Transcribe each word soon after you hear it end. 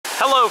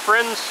Hello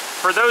friends,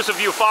 for those of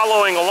you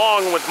following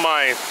along with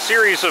my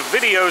series of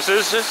videos,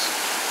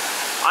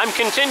 I'm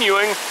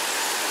continuing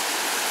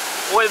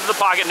with the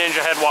Pocket Ninja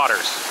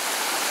Headwaters.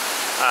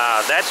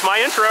 That's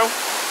my intro.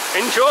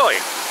 Enjoy!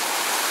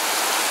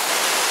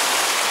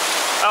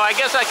 Oh, I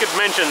guess I could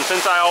mention,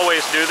 since I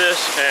always do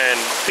this and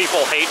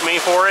people hate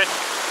me for it,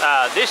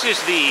 this is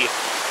the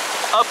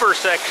upper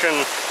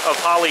section of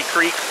Holly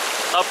Creek,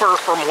 upper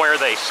from where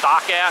they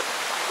stock at.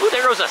 Ooh,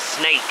 there goes a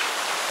snake.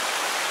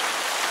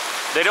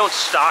 They don't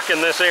stock in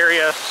this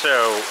area,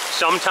 so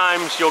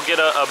sometimes you'll get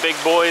a big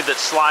boy that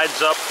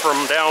slides up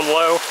from down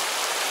low,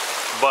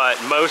 but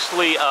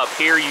mostly up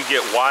here you get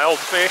wild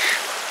fish.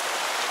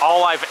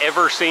 All I've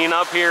ever seen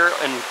up here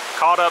and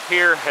caught up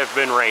here have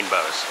been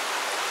rainbows.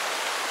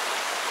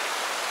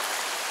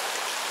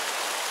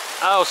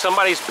 Oh,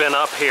 somebody's been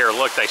up here.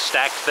 Look, they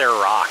stacked their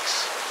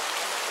rocks.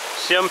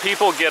 Some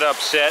people get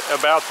upset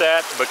about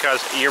that because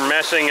you're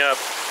messing up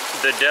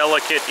the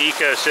delicate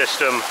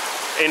ecosystem.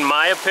 In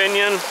my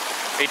opinion,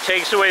 it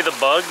takes away the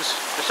bugs,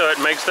 so it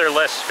makes there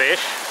less fish.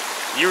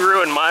 You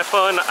ruin my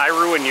fun, I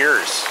ruin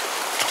yours.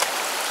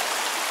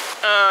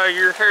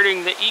 You're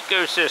hurting the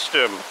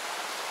ecosystem.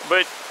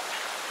 But,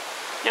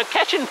 you know,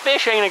 catching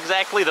fish ain't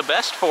exactly the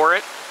best for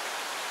it.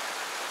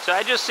 So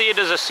I just see it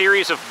as a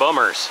series of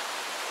bummers.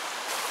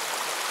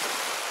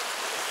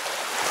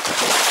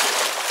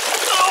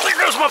 Oh, there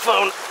goes my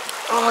phone.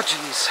 Oh,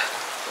 jeez.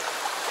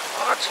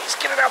 Oh,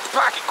 jeez, get it out the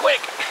pocket,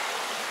 quick.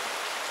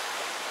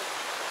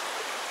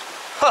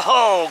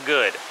 Oh,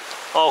 good.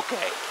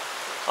 Okay.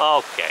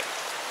 Okay.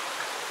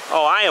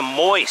 Oh, I am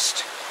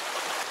moist.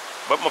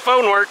 But my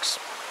phone works.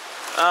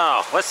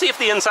 Oh, let's see if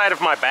the inside of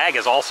my bag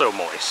is also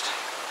moist.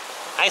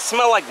 I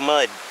smell like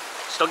mud.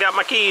 Still got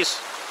my keys.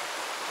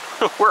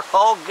 We're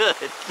all good.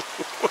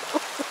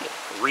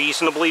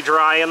 Reasonably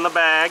dry in the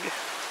bag.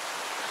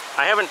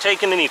 I haven't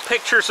taken any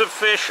pictures of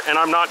fish, and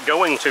I'm not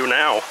going to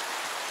now.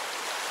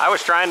 I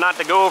was trying not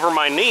to go over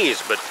my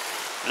knees, but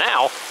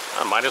now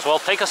I might as well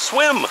take a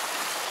swim.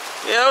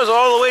 Yeah, it was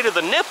all the way to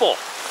the nipple.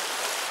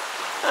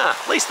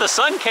 At least the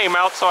sun came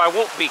out so I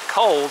won't be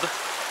cold.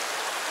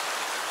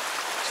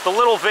 It's the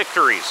little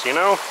victories, you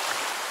know?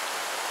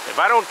 If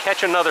I don't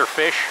catch another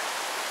fish,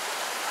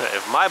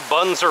 if my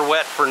buns are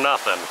wet for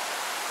nothing,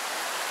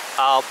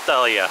 I'll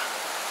tell you.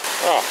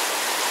 Oh,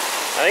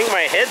 I think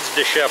my head's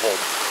disheveled.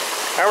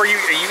 How are you?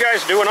 Are you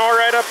guys doing all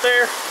right up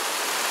there?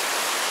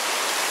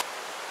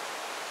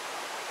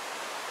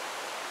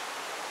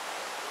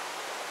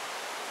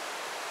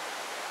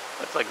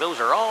 Looks like those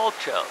are all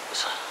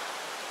chubs.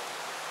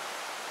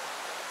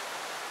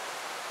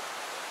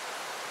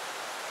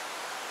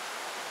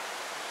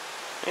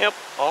 Yep,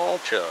 all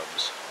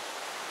chubs.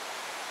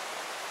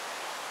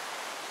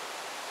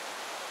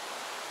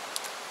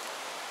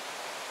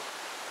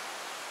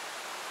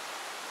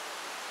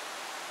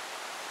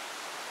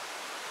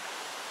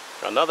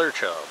 Another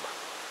chub.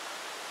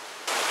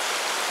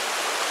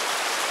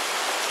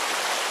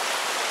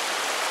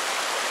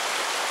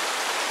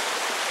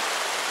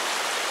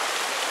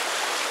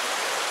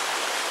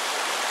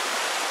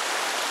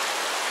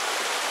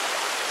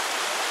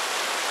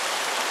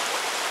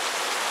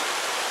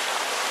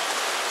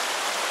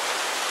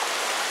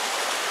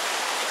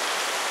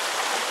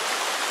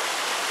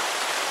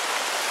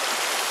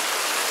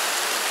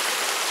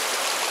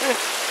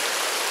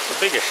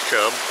 The biggest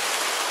chub.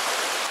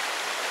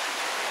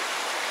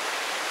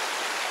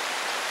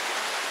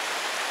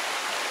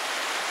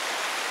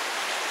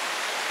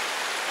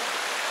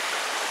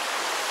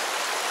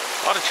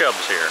 A lot of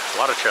chubs here, a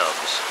lot of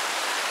chubs.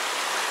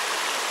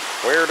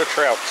 Where are the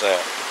trouts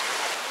at?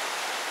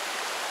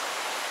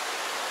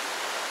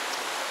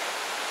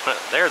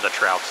 There are the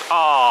trouts.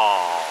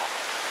 Oh.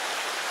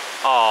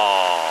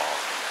 Oh.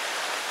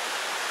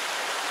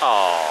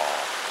 Oh.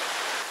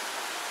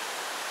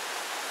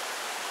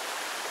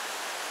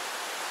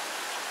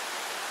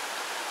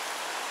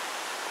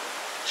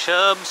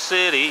 Chub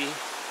City.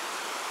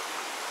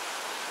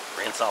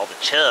 Rinse all the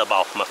chub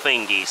off my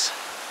fingies.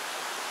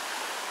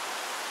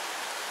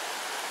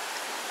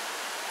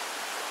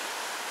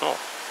 Oh.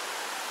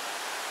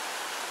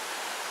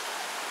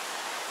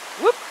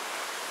 Whoop.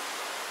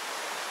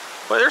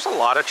 Boy, there's a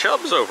lot of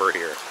chubs over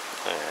here.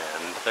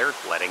 And they're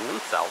letting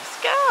themselves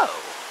go.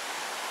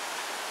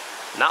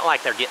 Not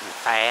like they're getting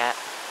fat.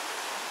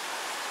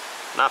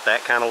 Not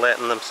that kind of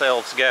letting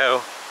themselves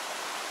go.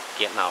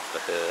 Getting off the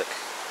hook.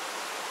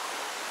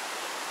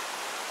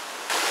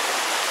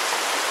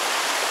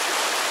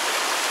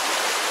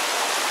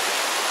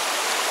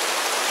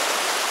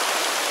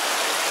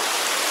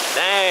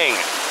 Dang.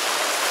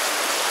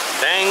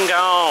 Dang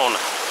gone.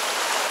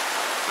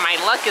 My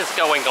luck is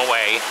going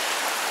away.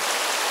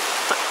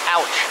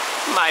 Ouch.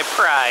 My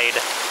pride.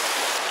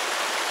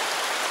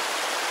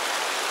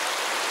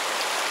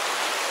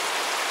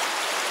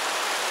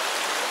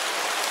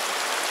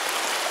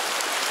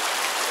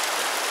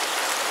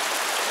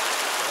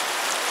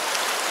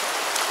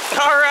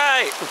 All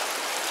right.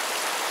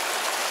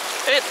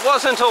 It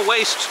wasn't a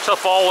waste to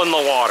fall in the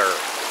water.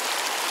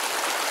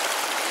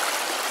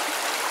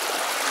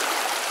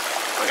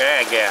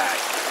 that guy.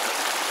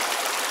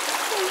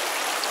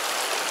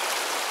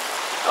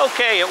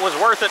 Okay, it was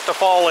worth it to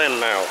fall in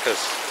now,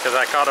 because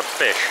I caught a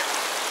fish.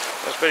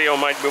 This video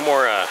might be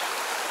more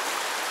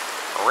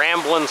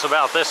ramblings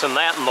about this and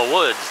that in the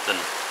woods than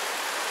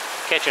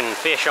catching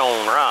fish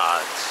on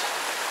rods.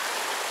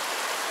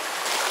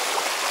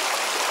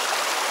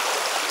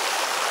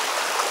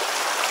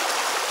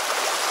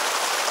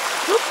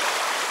 Whoop.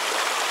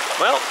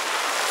 Well,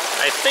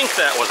 I think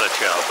that was a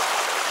chub.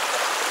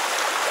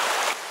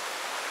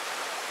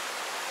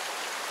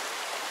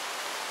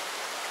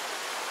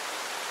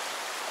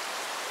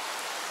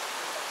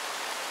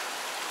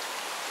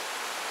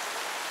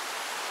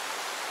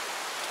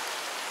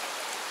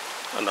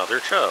 Another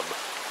chub.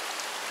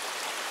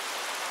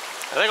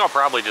 I think I'll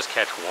probably just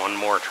catch one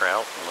more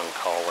trout and then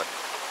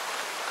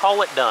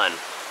call it done.